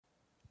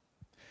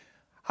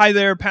Hi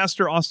there,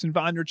 Pastor Austin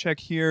Vondercheck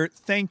here.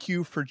 Thank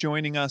you for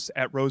joining us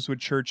at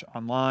Rosewood Church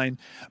Online.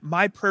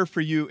 My prayer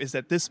for you is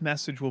that this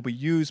message will be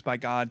used by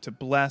God to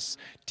bless,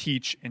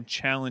 teach, and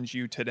challenge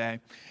you today.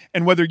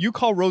 And whether you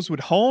call Rosewood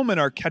home and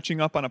are catching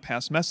up on a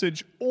past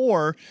message,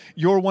 or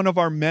you're one of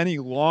our many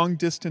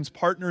long-distance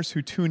partners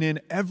who tune in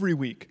every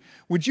week,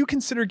 would you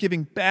consider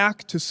giving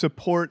back to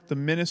support the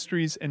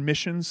ministries and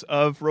missions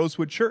of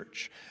Rosewood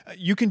Church?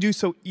 You can do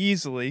so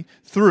easily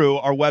through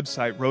our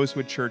website,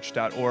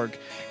 rosewoodchurch.org.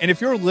 And if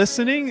you're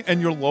listening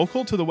and you're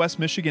local to the West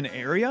Michigan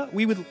area,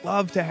 we would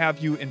love to have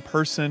you in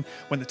person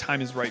when the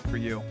time is right for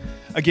you.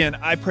 Again,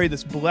 I pray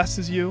this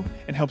blesses you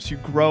and helps you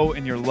grow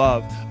in your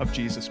love of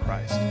Jesus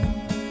Christ.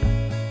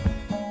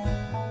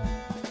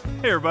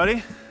 Hey,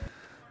 everybody.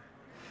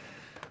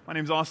 My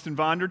name is Austin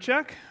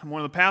Vondercheck. I'm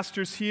one of the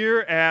pastors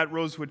here at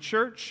Rosewood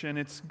Church, and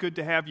it's good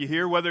to have you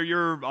here, whether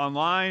you're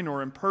online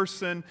or in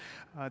person.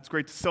 It's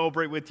great to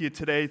celebrate with you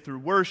today through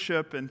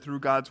worship and through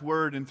God's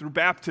Word and through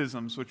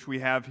baptisms, which we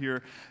have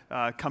here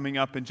coming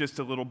up in just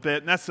a little bit.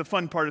 And that's the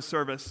fun part of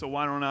service, so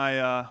why don't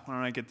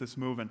I get this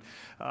moving?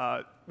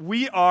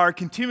 We are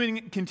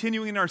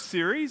continuing our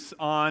series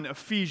on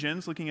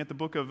Ephesians, looking at the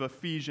book of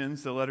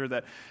Ephesians, the letter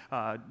that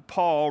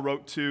Paul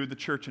wrote to the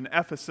church in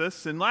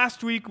Ephesus. And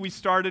last week we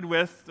started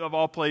with, of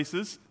all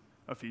places,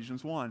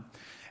 Ephesians 1.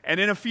 And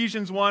in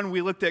Ephesians 1,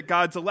 we looked at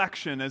God's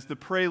election as the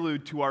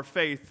prelude to our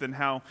faith and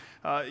how,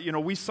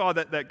 we saw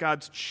that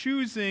God's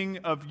choosing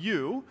of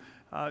you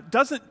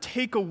doesn't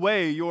take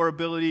away your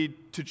ability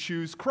to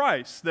choose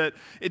Christ. That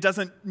it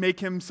doesn't make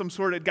him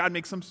God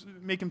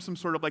make him some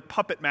sort of like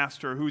puppet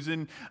master who's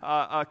in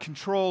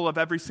control of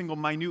every single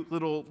minute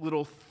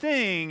little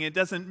thing. It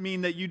doesn't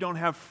mean that you don't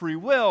have free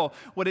will.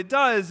 What it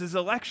does is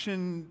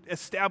election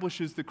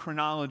establishes the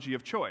chronology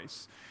of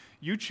choice.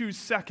 You choose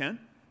second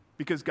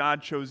because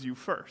God chose you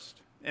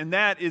first. And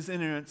that is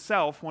in and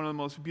itself one of the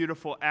most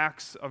beautiful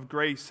acts of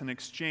grace. An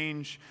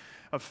exchange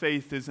of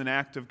faith is an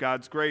act of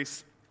God's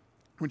grace,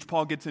 which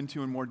Paul gets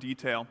into in more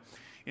detail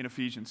in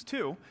Ephesians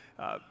 2.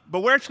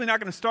 But we're actually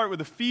not going to start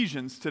with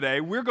Ephesians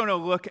today. We're going to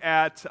look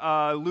at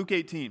Luke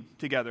 18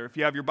 together. If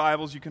you have your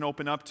Bibles, you can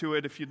open up to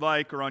it if you'd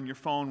like, or on your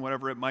phone,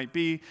 whatever it might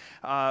be.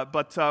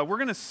 But we're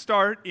going to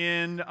start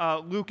in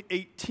Luke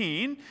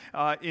 18,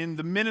 in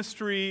the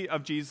ministry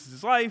of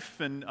Jesus' life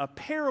and a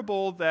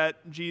parable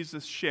that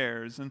Jesus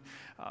shares. And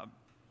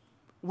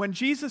when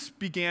Jesus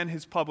began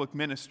his public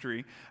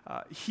ministry,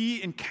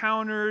 he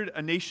encountered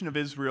a nation of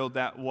Israel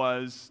that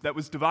was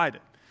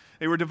divided.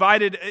 They were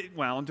divided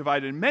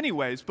in many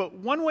ways, but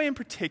one way in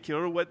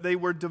particular, what they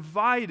were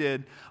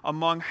divided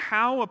among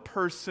how a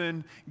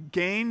person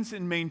gains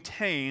and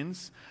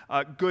maintains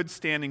good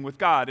standing with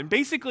God. And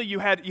basically, you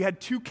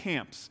had two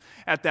camps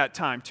at that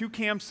time, two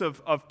camps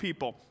of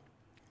people.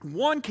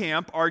 One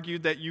camp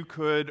argued that you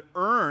could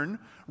earn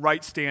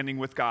right standing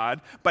with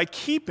God by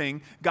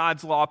keeping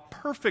God's law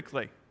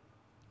perfectly.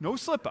 No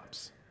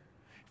slip-ups.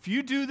 If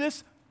you do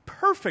this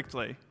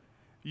perfectly,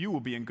 you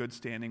will be in good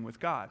standing with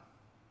God.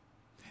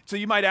 So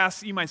you might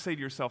say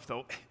to yourself,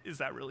 though, is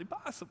that really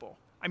possible?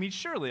 I mean,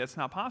 surely that's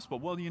not possible.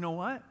 Well, you know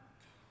what?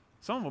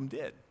 Some of them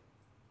did.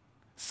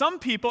 Some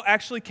people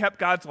actually kept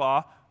God's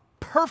law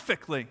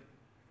perfectly.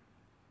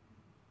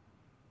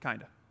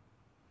 Kind of.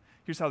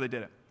 Here's how they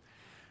did it.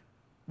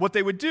 What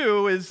they would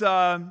do is,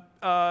 for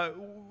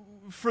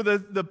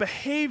the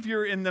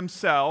behavior in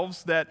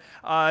themselves that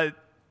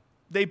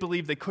they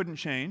believed they couldn't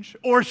change,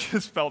 or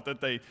just felt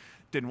that they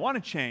didn't want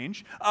to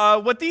change,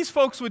 what these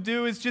folks would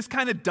do is just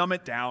kind of dumb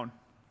it down.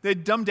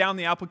 They'd dumb down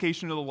the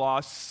application of the law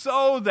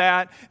so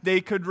that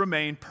they could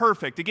remain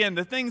perfect. Again,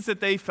 the things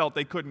that they felt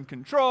they couldn't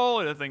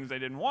control or the things they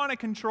didn't want to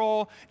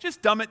control,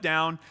 just dumb it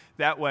down.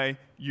 That way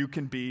you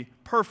can be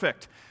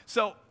perfect.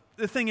 So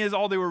the thing is,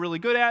 all they were really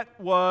good at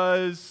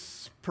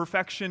was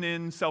perfection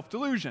in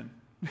self-delusion.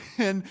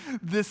 And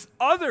this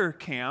other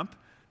camp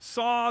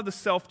saw the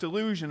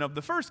self-delusion of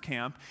the first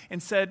camp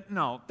and said,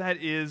 no,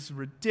 that is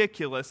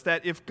ridiculous,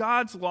 that if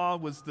God's law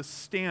was the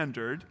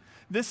standard,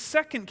 this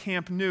second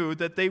camp knew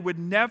that they would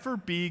never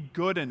be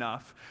good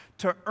enough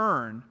to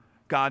earn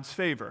God's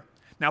favor.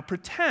 Now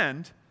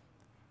pretend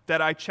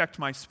that I checked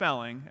my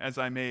spelling as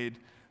I made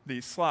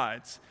these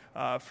slides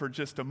for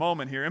just a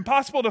moment here.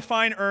 Impossible to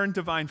find, earn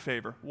divine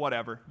favor.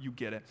 Whatever, you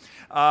get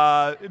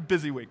it.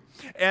 Busy week.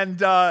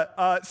 And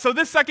so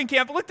this second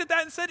camp looked at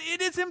that and said,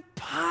 it is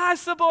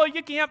impossible.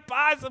 You can't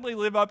possibly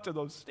live up to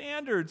those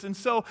standards. And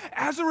so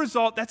as a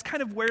result, that's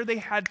kind of where they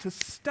had to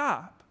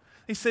stop.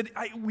 They said,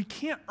 we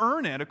can't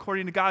earn it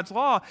according to God's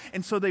law.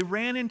 And so they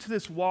ran into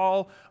this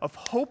wall of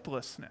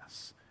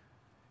hopelessness.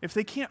 If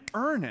they can't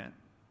earn it,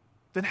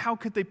 then how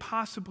could they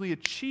possibly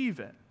achieve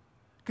it?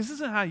 Because this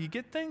isn't how you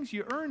get things,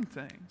 you earn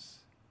things.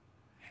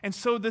 And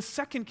so the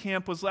second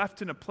camp was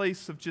left in a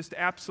place of just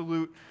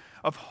absolute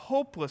of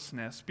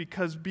hopelessness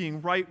because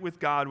being right with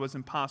God was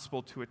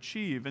impossible to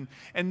achieve.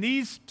 And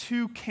these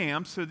two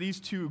camps, or these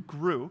two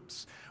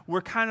groups,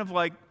 were kind of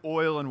like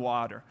oil and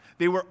water.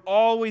 They were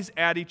always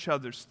at each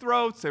other's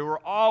throats. They were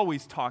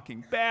always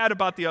talking bad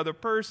about the other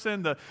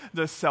person.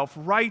 The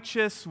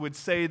self-righteous would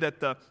say that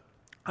the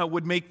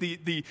would make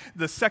the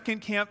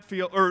second camp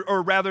feel,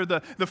 or rather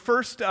the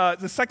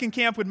second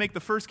camp would make the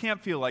first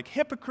camp feel like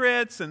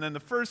hypocrites, and then the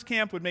first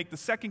camp would make the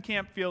second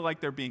camp feel like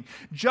they're being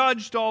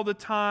judged all the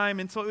time.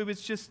 And so it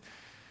was just,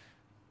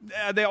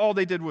 all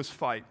they did was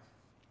fight.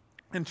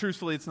 And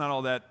truthfully, it's not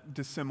all that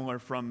dissimilar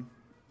from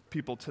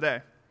people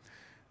today.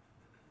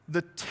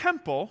 The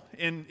temple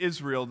in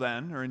Israel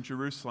then, or in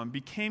Jerusalem,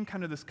 became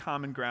kind of this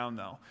common ground,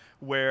 though,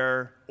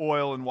 where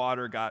oil and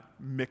water got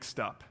mixed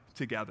up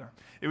together.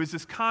 It was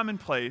this common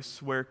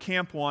place where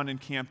Camp 1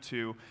 and Camp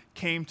 2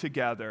 came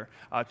together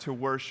to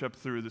worship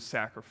through the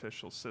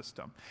sacrificial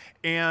system.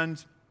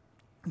 And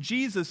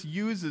Jesus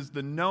uses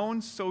the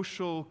known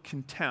social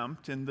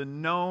contempt and the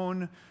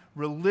known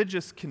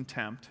religious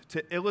contempt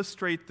to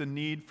illustrate the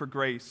need for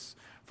grace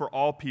for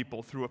all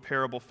people through a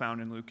parable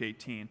found in Luke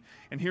 18.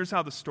 And here's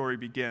how the story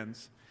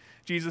begins.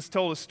 Jesus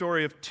told a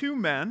story of two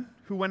men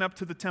who went up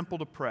to the temple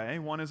to pray.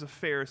 One is a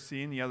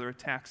Pharisee and the other a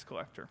tax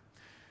collector.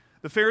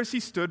 The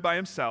Pharisee stood by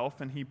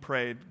himself and he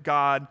prayed,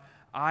 "God,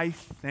 I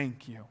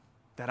thank you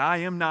that I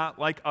am not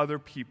like other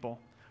people,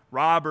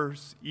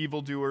 robbers,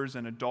 evildoers,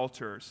 and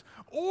adulterers,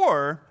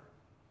 or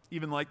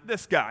even like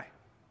this guy,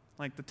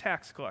 like the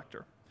tax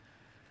collector.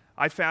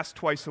 I fast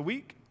twice a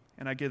week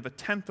and I give a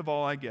tenth of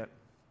all I get."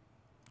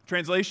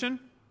 Translation,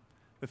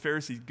 the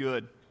Pharisee's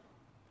good.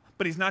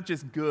 But he's not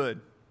just good.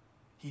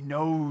 He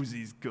knows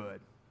he's good.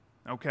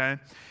 Okay?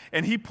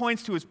 And he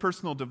points to his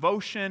personal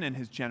devotion and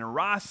his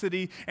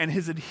generosity and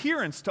his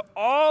adherence to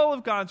all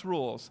of God's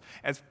rules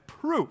as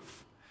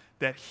proof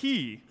that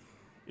he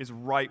is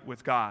right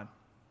with God.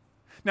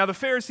 Now, the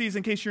Pharisees,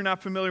 in case you're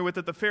not familiar with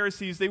it, the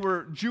Pharisees, they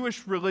were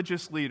Jewish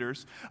religious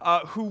leaders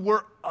who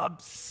were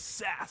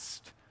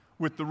obsessed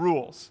with the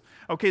rules.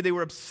 Okay, they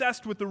were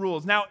obsessed with the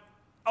rules. Now,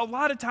 a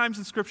lot of times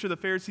in Scripture, the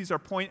Pharisees are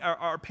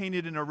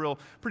painted in a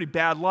pretty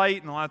bad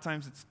light, and a lot of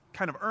times it's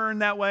kind of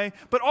earned that way.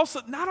 But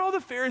also, not all the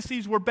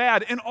Pharisees were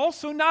bad, and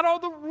also not all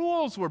the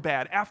rules were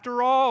bad.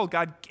 After all,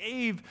 God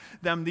gave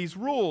them these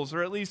rules,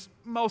 or at least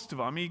most of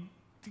them. He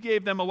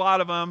gave them a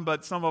lot of them,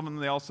 but some of them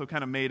they also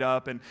kind of made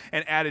up and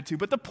added to.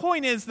 But the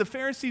point is, the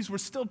Pharisees were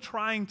still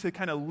trying to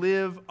kind of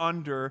live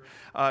under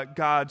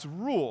God's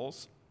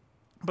rules.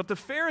 But the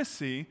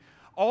Pharisee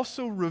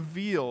also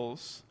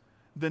reveals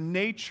the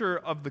nature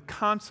of the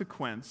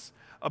consequence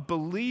of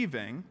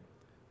believing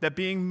that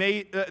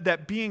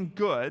being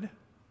good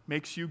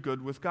makes you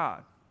good with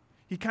God.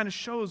 He kind of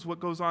shows what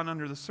goes on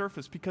under the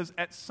surface, because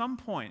at some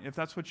point, if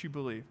that's what you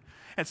believe,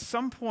 at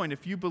some point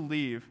if you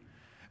believe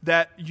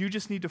that you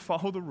just need to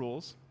follow the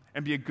rules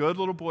and be a good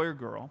little boy or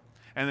girl,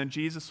 and then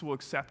Jesus will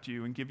accept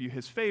you and give you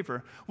his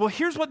favor. Well,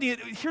 here's what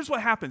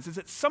happens, is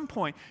at some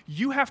point,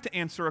 you have to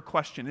answer a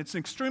question. It's an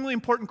extremely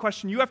important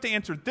question. You have to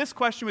answer this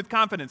question with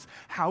confidence.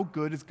 How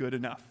good is good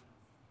enough?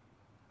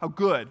 How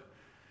good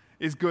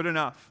is good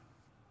enough?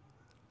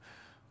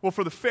 Well,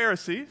 for the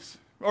Pharisees,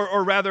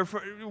 or rather,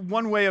 for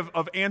one way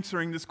of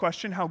answering this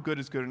question, how good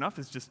is good enough,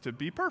 is just to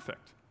be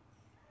perfect.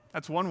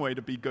 That's one way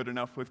to be good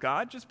enough with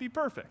God, just be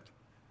perfect.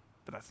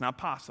 But that's not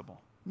possible.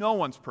 No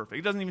one's perfect.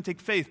 It doesn't even take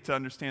faith to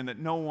understand that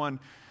no one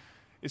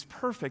is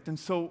perfect. And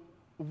so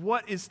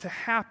what is to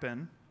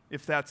happen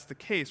if that's the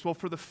case? Well,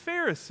 for the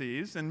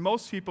Pharisees and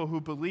most people who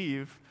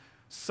believe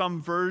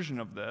some version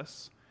of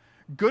this,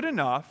 good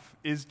enough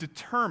is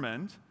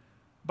determined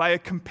by a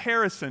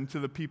comparison to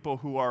the people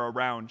who are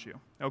around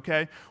you,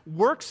 okay?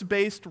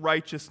 Works-based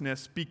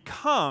righteousness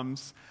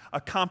becomes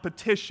a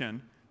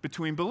competition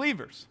between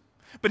believers.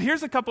 But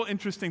here's a couple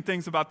interesting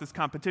things about this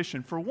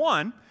competition. For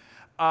one,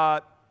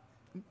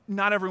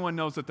 not everyone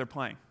knows that they're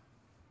playing,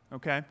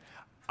 okay?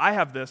 I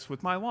have this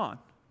with my lawn.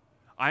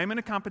 I am in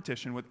a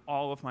competition with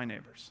all of my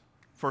neighbors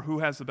for who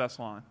has the best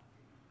lawn.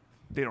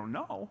 They don't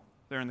know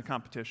they're in the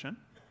competition,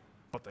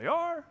 but they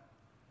are.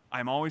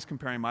 I'm always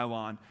comparing my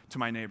lawn to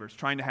my neighbors,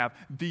 trying to have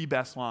the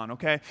best lawn,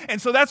 okay?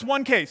 And so that's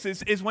one case,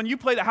 is when you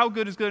play the how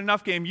good is good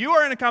enough game, you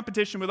are in a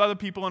competition with other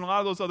people, and a lot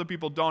of those other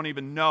people don't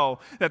even know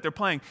that they're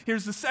playing.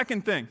 Here's the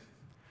second thing.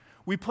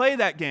 We play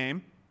that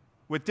game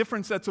with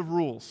different sets of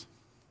rules.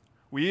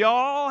 We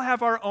all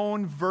have our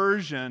own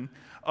version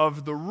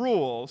of the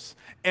rules,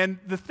 and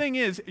the thing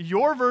is,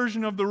 your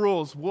version of the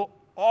rules will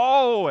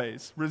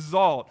always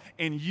result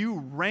in you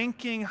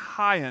ranking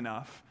high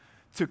enough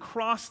to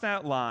cross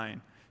that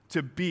line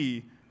to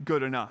be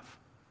good enough.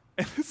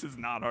 And this is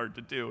not hard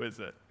to do, is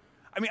it?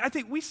 I mean, I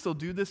think we still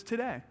do this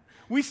today.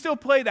 We still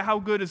play the how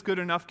good is good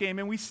enough game,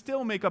 and we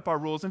still make up our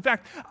rules. In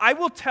fact, I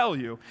will tell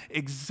you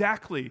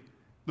exactly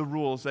the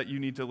rules that you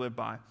need to live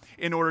by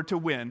in order to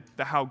win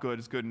the how good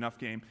is good enough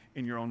game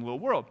in your own little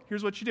world.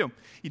 Here's what you do.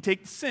 You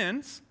take the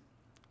sins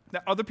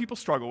that other people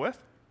struggle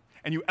with,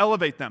 and you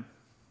elevate them.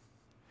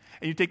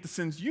 And you take the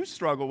sins you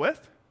struggle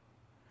with,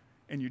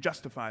 and you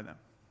justify them.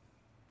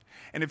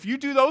 And if you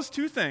do those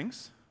two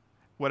things,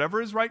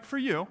 whatever is right for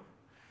you,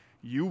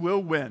 you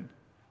will win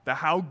the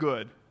how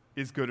good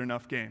is good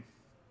enough game.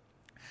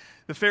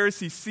 The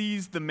Pharisee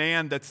sees the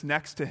man that's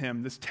next to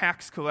him, this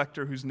tax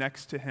collector who's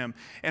next to him,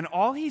 and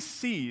all he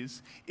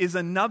sees is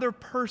another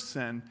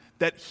person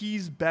that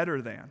he's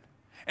better than.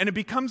 And it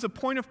becomes a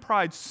point of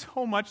pride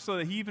so much so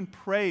that he even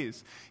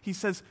prays. He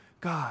says,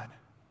 God,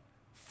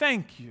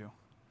 thank you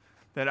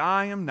that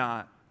I am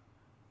not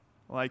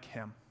like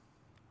him.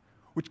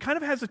 Which kind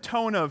of has a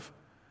tone of,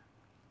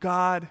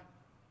 God,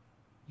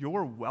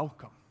 you're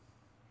welcome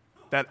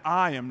that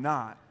I am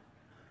not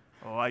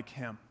like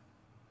him.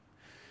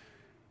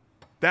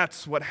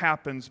 That's what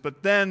happens.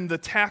 But then the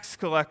tax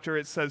collector,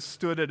 it says,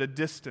 stood at a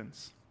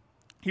distance.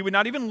 He would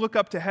not even look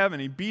up to heaven.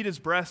 He beat his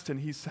breast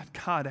and he said,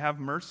 God, have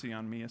mercy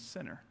on me, a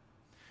sinner.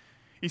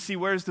 You see,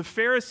 whereas the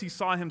Pharisee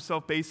saw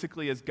himself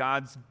basically as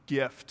God's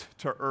gift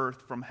to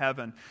earth from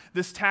heaven,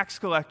 this tax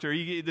collector,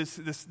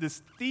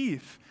 this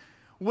thief,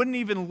 wouldn't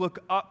even look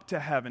up to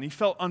heaven. He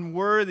felt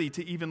unworthy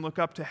to even look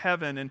up to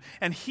heaven.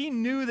 And he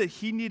knew that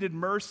he needed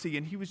mercy,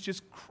 and he was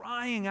just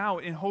crying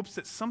out in hopes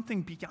that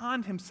something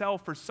beyond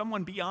himself or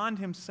someone beyond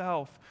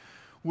himself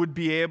would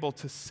be able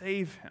to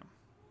save him.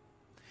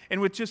 And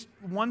with just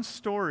one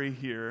story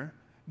here,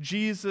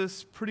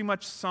 Jesus pretty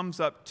much sums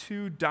up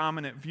two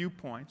dominant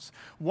viewpoints.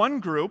 One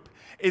group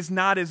is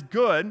not as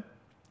good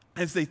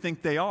as they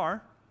think they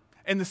are,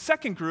 and the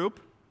second group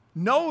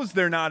knows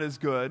they're not as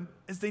good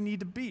as they need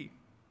to be.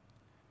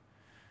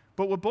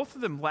 But what both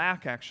of them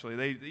lack,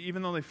 actually,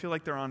 even though they feel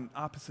like they're on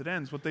opposite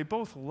ends, what they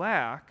both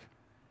lack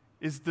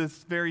is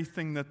this very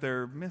thing that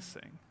they're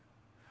missing.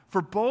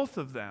 For both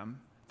of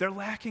them, they're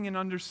lacking an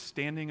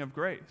understanding of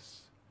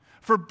grace.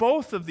 For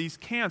both of these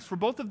camps, for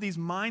both of these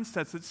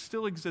mindsets that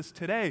still exist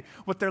today,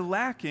 what they're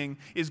lacking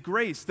is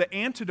grace. The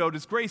antidote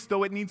is grace,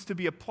 though it needs to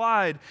be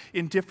applied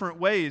in different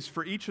ways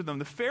for each of them.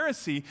 The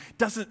Pharisee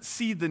doesn't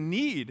see the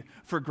need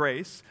for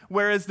grace,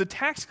 whereas the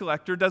tax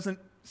collector doesn't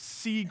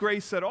see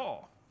grace at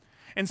all.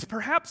 And so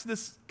perhaps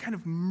this kind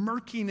of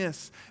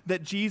murkiness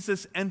that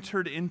Jesus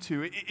entered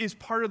into is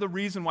part of the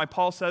reason why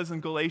Paul says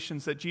in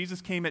Galatians that Jesus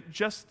came at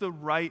just the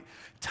right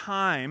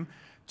time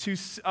to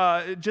set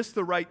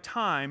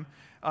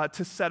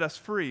us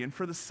free. And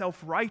for the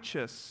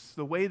self-righteous,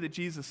 the way that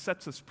Jesus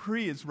sets us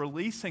free is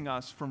releasing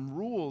us from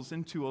rules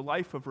into a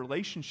life of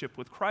relationship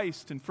with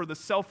Christ. And for the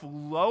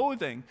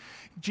self-loathing,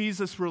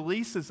 Jesus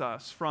releases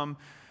us from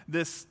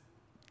this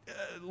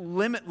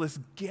limitless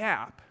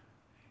gap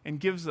and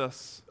gives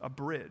us a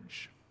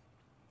bridge.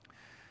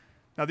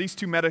 Now, these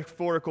two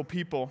metaphorical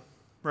people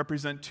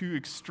represent two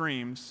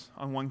extremes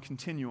on one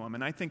continuum.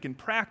 And I think in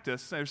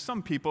practice, there's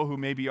some people who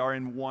maybe are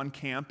in one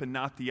camp and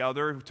not the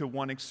other, to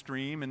one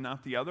extreme and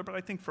not the other. But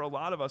I think for a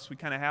lot of us, we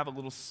kind of have a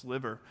little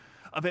sliver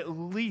of at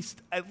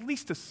least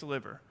a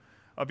sliver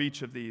of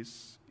each of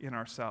these in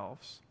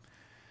ourselves.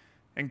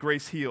 And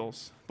grace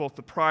heals both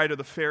the pride of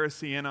the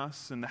Pharisee in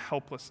us and the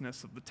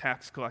helplessness of the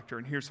tax collector.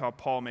 And here's how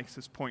Paul makes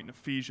this point in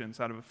Ephesians,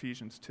 out of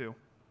Ephesians 2.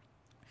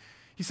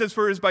 He says,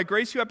 "For it is by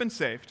grace you have been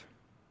saved,"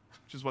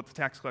 which is what the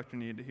tax collector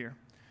needed to hear,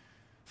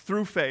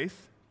 "through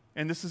faith,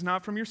 and this is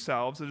not from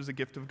yourselves, it is a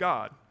gift of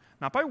God,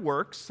 not by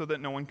works, so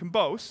that no one can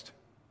boast,"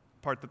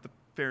 part that the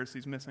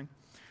Pharisee's missing.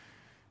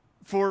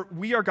 "For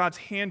we are God's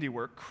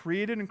handiwork,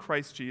 created in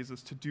Christ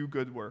Jesus to do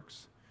good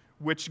works,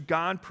 which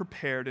God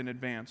prepared in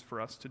advance for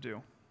us to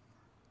do."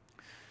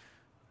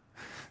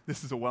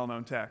 This is a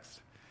well-known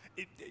text.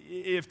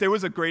 If there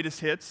was a greatest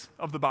hits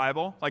of the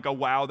Bible, like a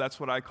wow, that's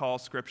what I call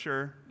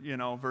Scripture,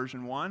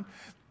 version 1,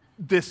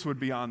 this would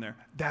be on there.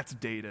 That's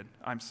dated.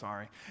 I'm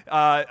sorry.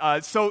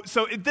 So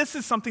this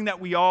is something that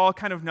we all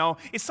kind of know.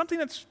 It's something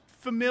that's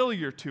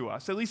familiar to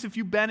us. At least if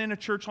you've been in a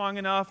church long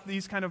enough,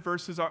 these kind of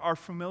verses are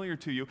familiar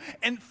to you.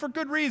 And for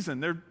good reason.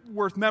 They're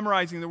worth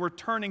memorizing. They're worth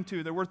turning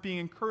to. They're worth being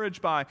encouraged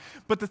by.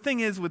 But the thing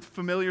is with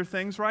familiar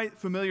things, right?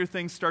 Familiar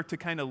things start to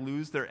kind of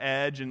lose their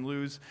edge and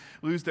lose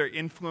their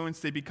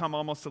influence. They become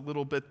almost a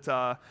little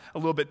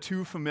bit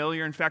too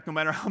familiar. In fact, no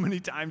matter how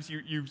many times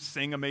you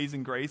sing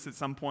Amazing Grace, at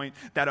some point,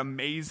 that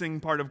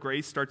amazing part of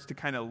grace starts to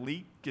kind of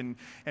leak,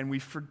 and we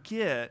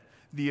forget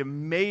the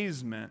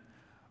amazement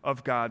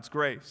of God's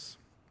grace.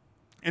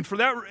 And for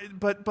that,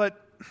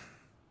 but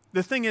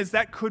the thing is,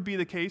 that could be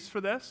the case for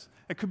this.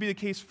 It could be the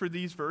case for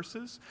these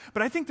verses.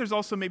 But I think there's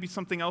also maybe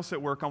something else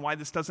at work on why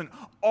this doesn't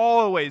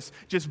always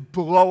just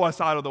blow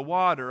us out of the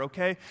water,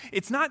 okay?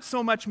 It's not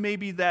so much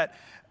maybe that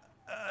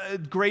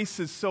grace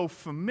is so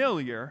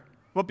familiar,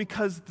 but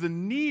because the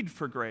need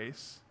for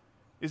grace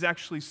is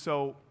actually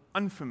so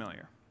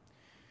unfamiliar.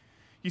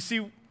 You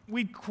see,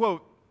 we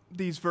quote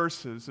these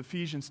verses,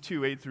 Ephesians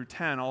 2, 8 through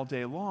 10, all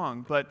day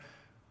long, but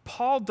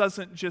Paul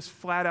doesn't just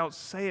flat out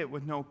say it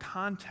with no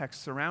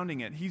context surrounding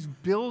it. He's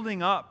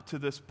building up to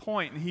this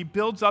point, and he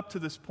builds up to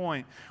this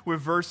point with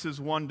verses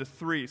 1 to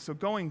 3. So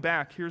going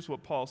back, here's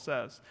what Paul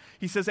says.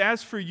 He says,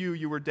 "As for you,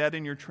 you were dead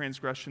in your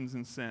transgressions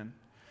and sin,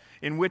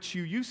 in which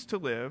you used to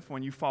live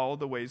when you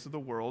followed the ways of the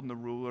world and the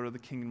ruler of the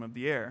kingdom of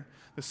the air,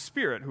 the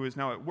Spirit who is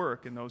now at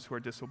work in those who are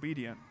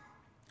disobedient.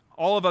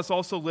 All of us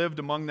also lived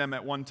among them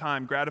at one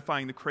time,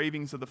 gratifying the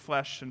cravings of the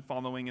flesh and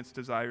following its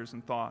desires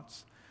and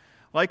thoughts.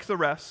 Like the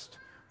rest,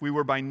 we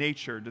were by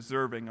nature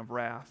deserving of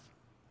wrath."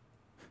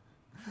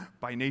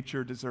 By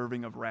nature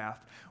deserving of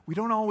wrath. We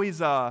don't always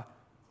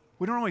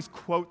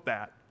quote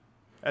that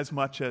as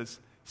much as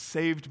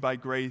saved by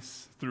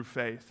grace through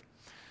faith.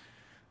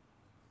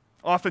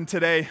 Often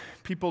today,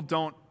 people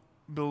don't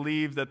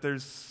believe that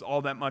there's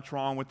all that much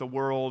wrong with the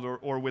world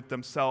or with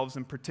themselves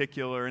in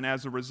particular, and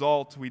as a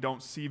result, we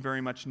don't see very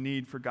much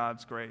need for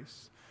God's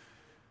grace.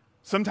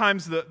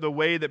 Sometimes the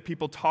way that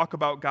people talk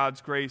about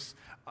God's grace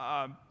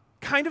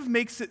kind of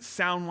makes it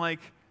sound like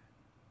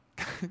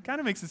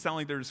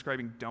they're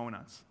describing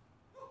donuts.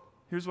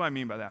 Here's what I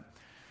mean by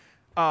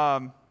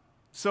that.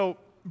 So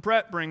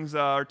Brett brings,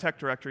 our tech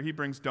director, he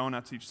brings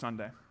donuts each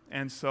Sunday.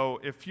 And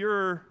so if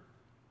you're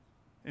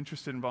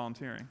interested in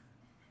volunteering,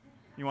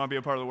 you want to be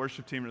a part of the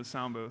worship team or the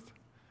sound booth,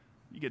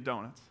 you get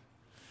donuts.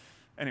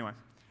 Anyway,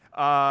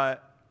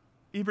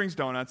 he brings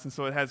donuts, and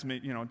so it has me,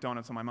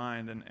 donuts on my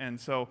mind. And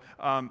so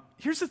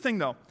here's the thing,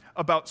 though,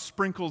 about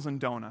sprinkles and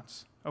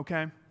donuts,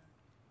 okay?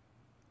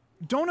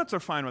 Donuts are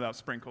fine without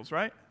sprinkles,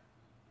 right?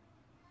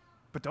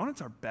 But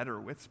donuts are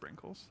better with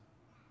sprinkles,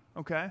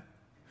 okay?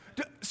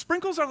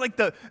 Sprinkles are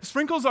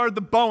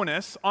the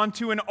bonus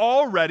onto an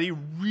already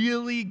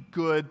really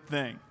good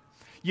thing.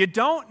 You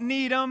don't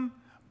need them,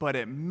 but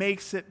it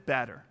makes it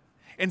better.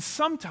 And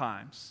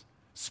sometimes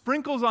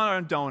sprinkles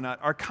on a donut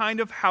are kind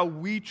of how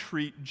we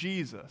treat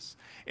Jesus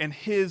and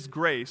his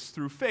grace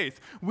through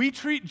faith. We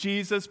treat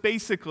Jesus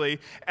basically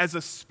as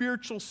a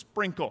spiritual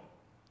sprinkle.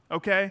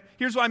 Okay?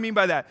 Here's what I mean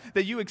by that.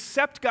 That you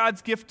accept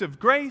God's gift of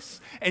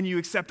grace and you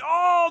accept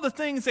all the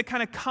things that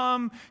kind of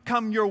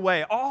come your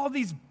way. All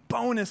these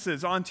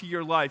bonuses onto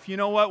your life. You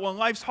know what? When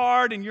life's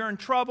hard and you're in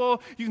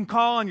trouble, you can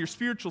call on your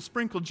spiritual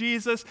sprinkle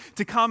Jesus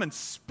to come and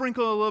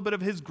sprinkle a little bit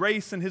of his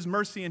grace and his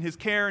mercy and his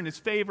care and his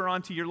favor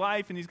onto your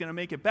life, and he's going to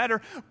make it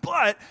better.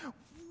 But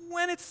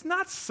when it's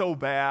not so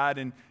bad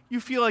and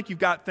you feel like you've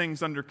got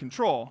things under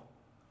control,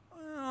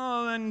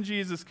 well, then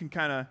Jesus can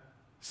kind of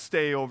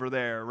stay over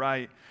there,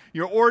 right?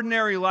 Your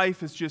ordinary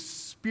life is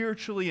just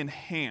spiritually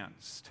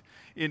enhanced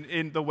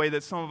in the way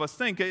that some of us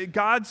think.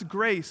 God's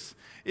grace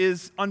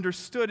is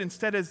understood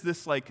instead as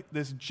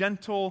this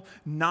gentle,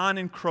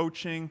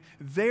 non-encroaching,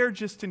 there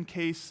just in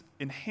case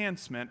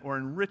enhancement or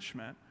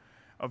enrichment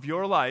of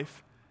your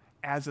life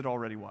as it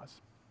already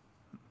was.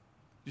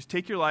 Just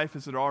take your life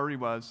as it already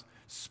was,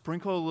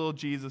 sprinkle a little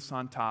Jesus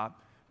on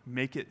top,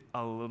 make it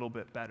a little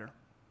bit better.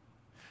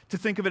 To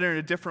think of it in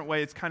a different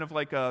way, it's kind of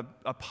like a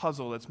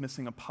puzzle that's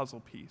missing a puzzle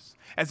piece.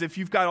 As if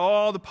you've got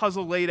all the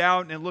puzzle laid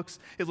out and it looks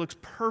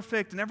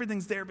perfect and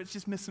everything's there, but it's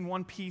just missing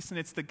one piece, and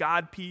it's the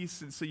God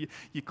piece. And so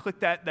you click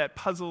that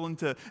puzzle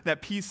into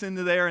that piece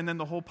into there, and then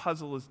the whole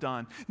puzzle is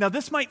done. Now,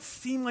 this might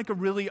seem like a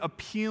really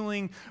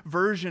appealing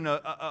version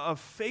of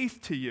faith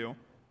to you.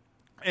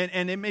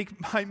 And it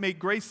might make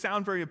grace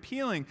sound very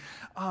appealing.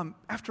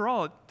 After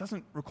all, it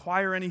doesn't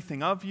require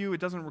anything of you. It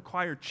doesn't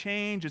require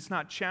change. It's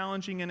not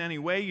challenging in any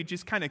way. You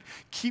just kind of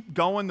keep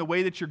going the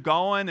way that you're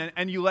going,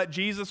 and you let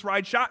Jesus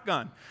ride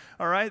shotgun.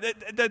 All right?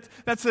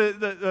 That's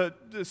the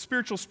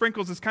spiritual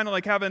sprinkles is kind of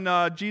like having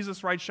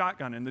Jesus ride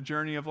shotgun in the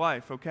journey of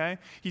life, okay?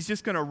 He's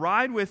just going to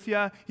ride with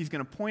you. He's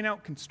going to point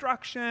out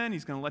construction.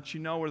 He's going to let you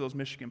know where those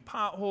Michigan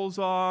potholes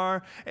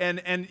are.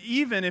 And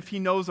even if he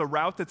knows a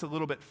route that's a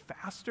little bit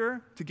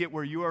faster to get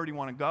where you already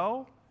want to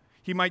go,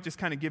 he might just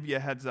kind of give you a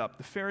heads up.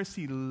 The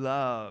Pharisee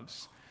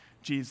loves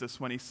Jesus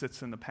when he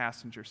sits in the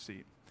passenger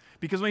seat.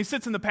 Because when he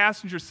sits in the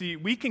passenger seat,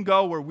 we can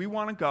go where we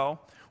want to go.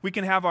 We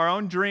can have our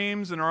own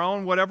dreams and our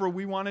own whatever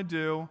we want to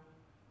do.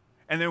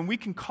 And then we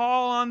can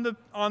call on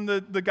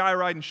the guy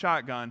riding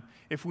shotgun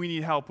if we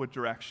need help with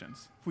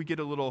directions, if we get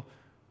a little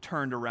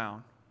turned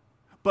around.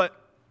 But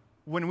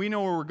when we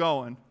know where we're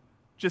going,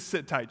 just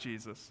sit tight,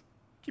 Jesus.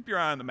 Keep your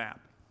eye on the map.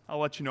 I'll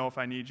let you know if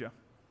I need you.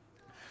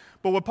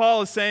 But what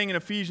Paul is saying in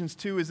Ephesians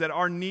 2 is that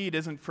our need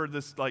isn't for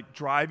this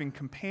driving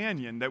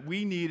companion, that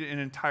we need an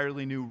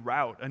entirely new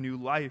route, a new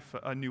life,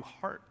 a new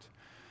heart.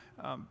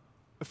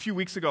 A few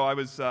weeks ago, I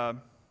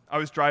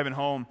was driving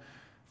home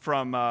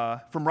from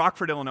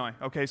Rockford, Illinois.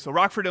 Okay, so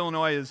Rockford,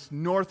 Illinois is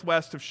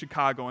northwest of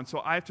Chicago, and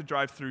so I have to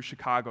drive through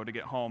Chicago to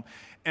get home.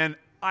 And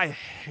I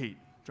hate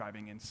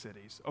driving in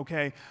cities,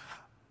 okay?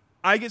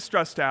 I get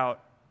stressed out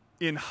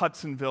in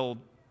Hudsonville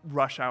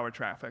rush hour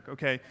traffic,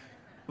 okay?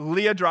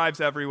 Leah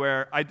drives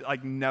everywhere. I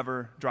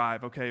never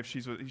drive, okay? If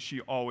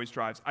she always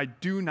drives. I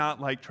do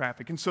not like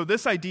traffic. And so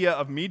this idea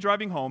of me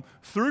driving home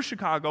through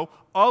Chicago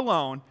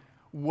alone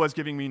was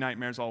giving me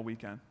nightmares all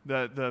weekend.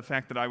 The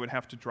fact that I would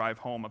have to drive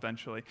home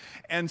eventually.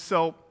 And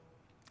so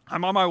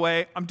I'm on my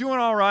way. I'm doing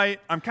all right.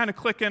 I'm kind of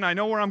clicking. I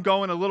know where I'm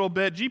going a little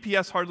bit.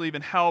 GPS hardly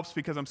even helps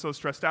because I'm so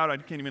stressed out. I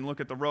can't even look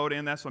at the road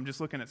and that, so I'm just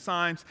looking at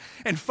signs.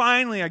 And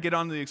finally, I get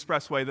onto the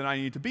expressway that I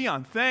need to be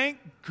on. Thank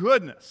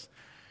goodness.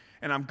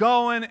 And I'm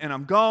going, and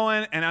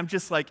I'm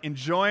just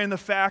enjoying the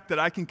fact that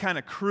I can kind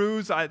of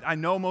cruise. I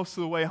know most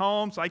of the way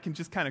home, so I can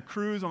just kind of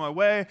cruise on my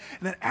way.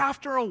 And then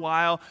after a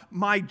while,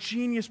 my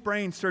genius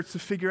brain starts to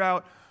figure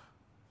out,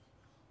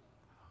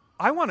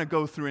 I want to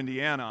go through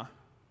Indiana,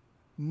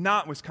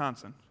 not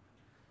Wisconsin.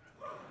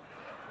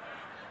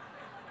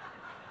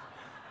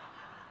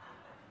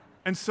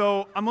 And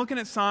so I'm looking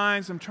at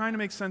signs, I'm trying to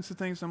make sense of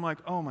things. I'm like,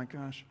 oh my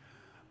gosh,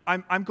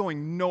 I'm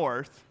going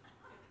north,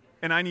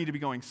 and I need to be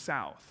going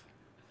south.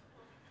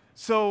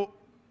 So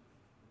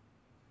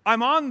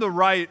I'm on the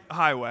right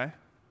highway.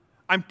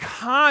 I'm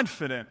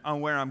confident on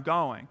where I'm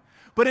going.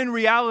 But in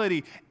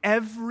reality,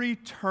 every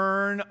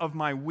turn of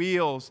my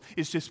wheels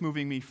is just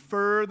moving me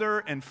further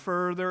and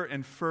further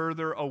and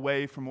further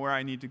away from where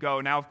I need to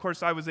go. Now, of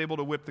course, I was able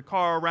to whip the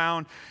car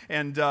around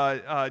and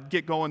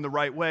get going the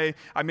right way.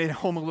 I made it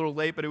home a little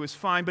late, but it was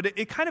fine. But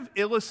it kind of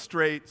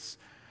illustrates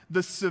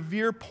the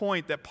severe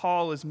point that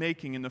Paul is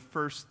making in the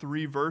first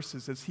 3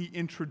 verses as he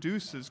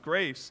introduces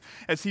grace,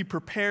 as he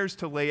prepares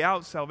to lay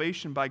out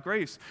salvation by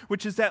grace,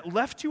 which is that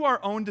left to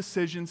our own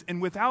decisions and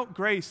without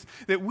grace,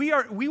 that we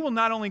will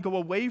not only go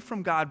away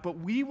from God, but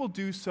we will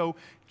do so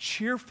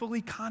cheerfully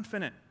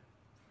confident,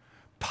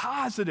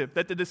 positive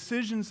that the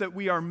decisions that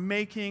we are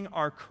making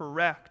are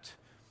correct.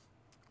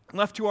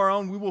 Left to our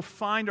own, we will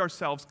find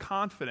ourselves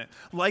confident,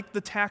 like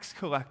the tax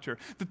collector,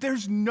 that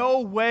there's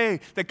no way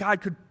that God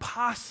could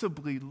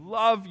possibly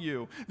love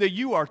you, that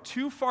you are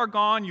too far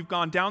gone, you've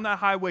gone down that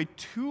highway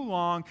too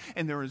long,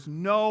 and there is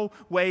no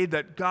way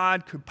that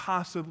God could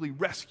possibly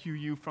rescue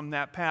you from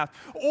that path.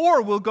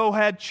 Or we'll go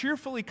ahead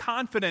cheerfully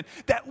confident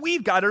that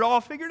we've got it all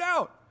figured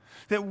out,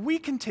 that we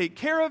can take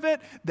care of it,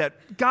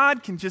 that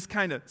God can just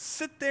kind of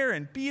sit there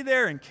and be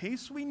there in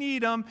case we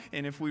need him,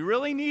 and if we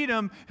really need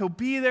him, he'll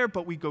be there,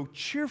 but we go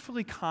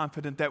cheerfully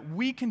confident that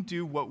we can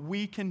do what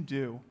we can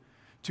do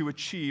to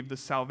achieve the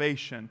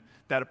salvation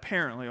that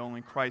apparently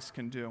only Christ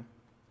can do.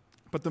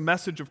 But the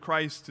message of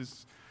Christ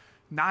is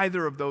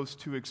neither of those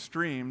 2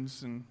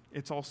 extremes, and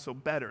it's also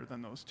better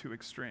than those 2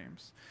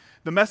 extremes.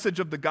 The message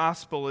of the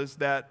gospel is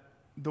that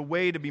the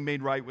way to be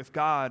made right with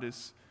God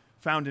is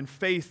found in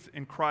faith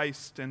in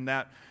Christ, and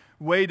that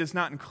way does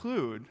not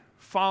include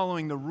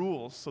following the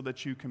rules so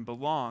that you can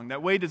belong.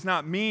 That way does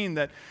not mean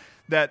that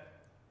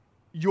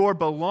your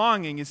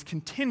belonging is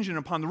contingent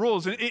upon the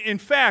rules. In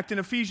fact, in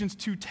Ephesians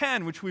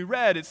 2:10, which we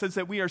read, it says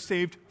that we are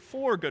saved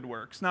for good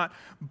works, not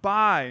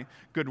by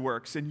good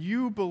works, and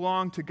you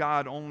belong to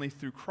God only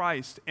through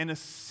Christ. And a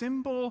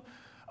symbol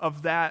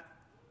of that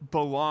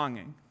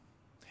belonging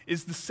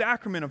is the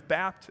sacrament of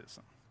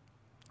baptism.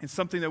 It's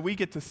something that we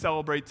get to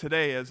celebrate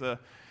today as a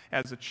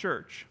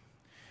church.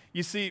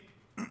 You see,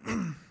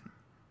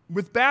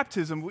 with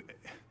baptism,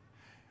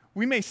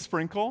 we may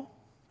sprinkle,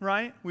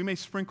 right? We may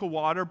sprinkle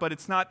water, but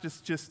it's not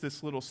just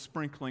this little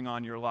sprinkling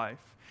on your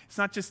life. It's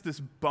not just this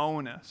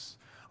bonus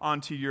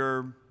onto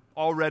your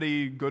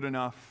already good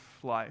enough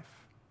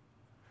life.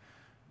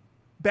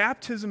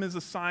 Baptism is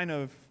a sign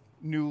of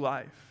new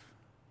life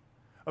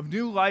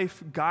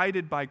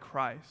guided by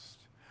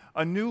Christ,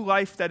 a new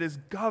life that is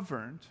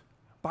governed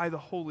by the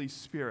Holy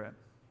Spirit.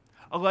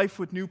 A life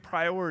with new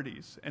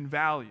priorities and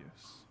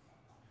values.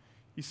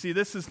 You see,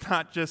 this is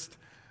not just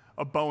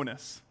a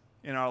bonus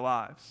in our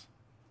lives.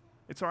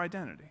 It's our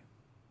identity.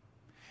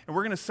 And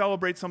we're going to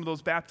celebrate some of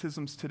those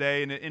baptisms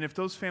today. And if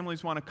those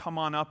families want to come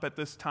on up at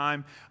this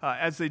time,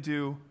 as they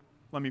do,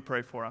 let me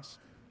pray for us.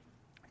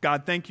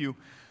 God, thank you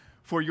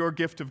for your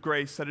gift of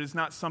grace, that it is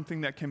not something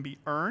that can be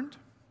earned.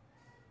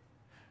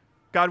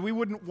 God, we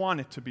wouldn't want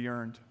it to be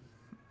earned.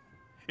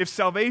 If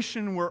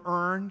salvation were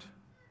earned,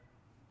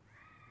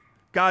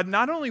 God,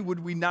 not only would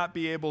we not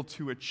be able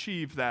to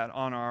achieve that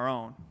on our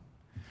own,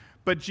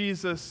 but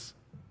Jesus,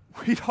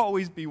 we'd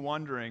always be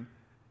wondering,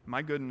 am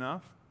I good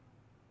enough?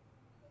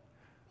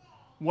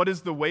 What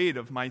is the weight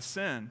of my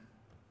sin?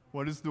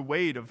 What is the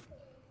weight of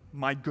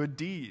my good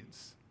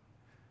deeds?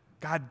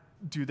 God,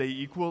 do they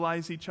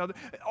equalize each other?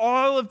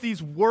 All of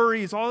these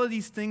worries, all of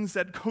these things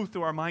that go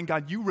through our mind,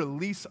 God, you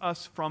release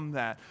us from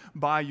that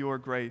by your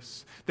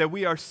grace, that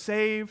we are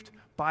saved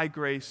by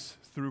grace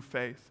through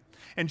faith.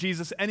 And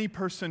Jesus, any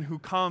person who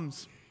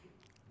comes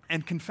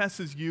and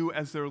confesses you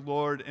as their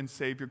Lord and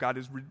Savior, God,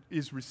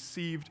 is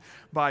received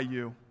by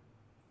you.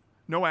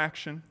 No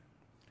action,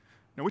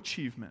 no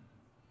achievement.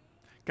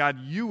 God,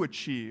 you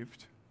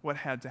achieved what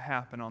had to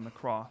happen on the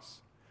cross.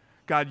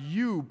 God,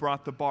 you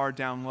brought the bar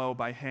down low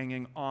by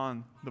hanging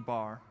on the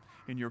bar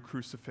in your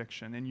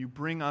crucifixion, and you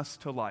bring us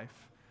to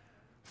life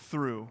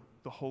through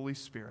the Holy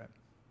Spirit,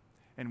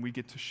 and we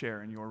get to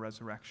share in your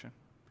resurrection.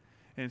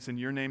 And it's in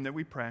your name that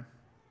we pray.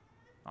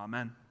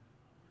 Amen.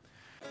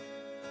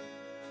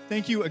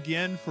 Thank you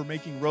again for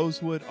making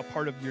Rosewood a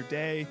part of your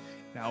day.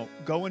 Now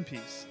go in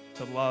peace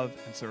to love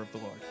and serve the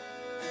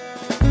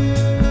Lord.